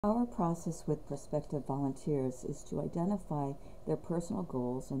Our process with prospective volunteers is to identify their personal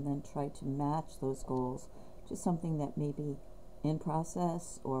goals and then try to match those goals to something that may be in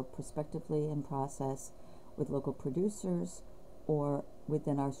process or prospectively in process with local producers or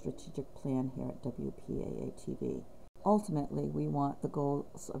within our strategic plan here at WPAA-TV. Ultimately, we want the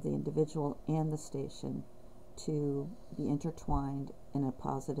goals of the individual and the station to be intertwined in a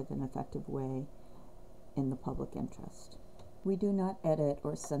positive and effective way in the public interest. We do not edit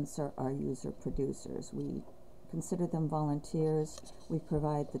or censor our user producers. We consider them volunteers. We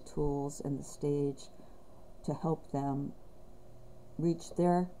provide the tools and the stage to help them reach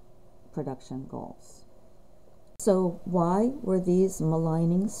their production goals. So why were these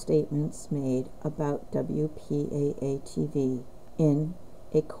maligning statements made about WPAA-TV in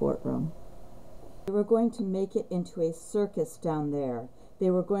a courtroom? They were going to make it into a circus down there. They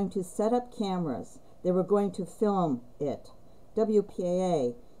were going to set up cameras. They were going to film it.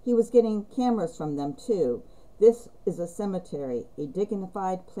 WPAA, he was getting cameras from them too. This is a cemetery, a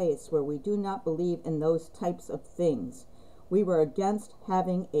dignified place where we do not believe in those types of things. We were against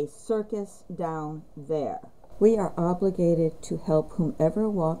having a circus down there. We are obligated to help whomever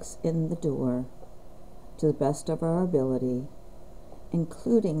walks in the door to the best of our ability,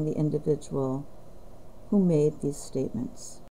 including the individual who made these statements.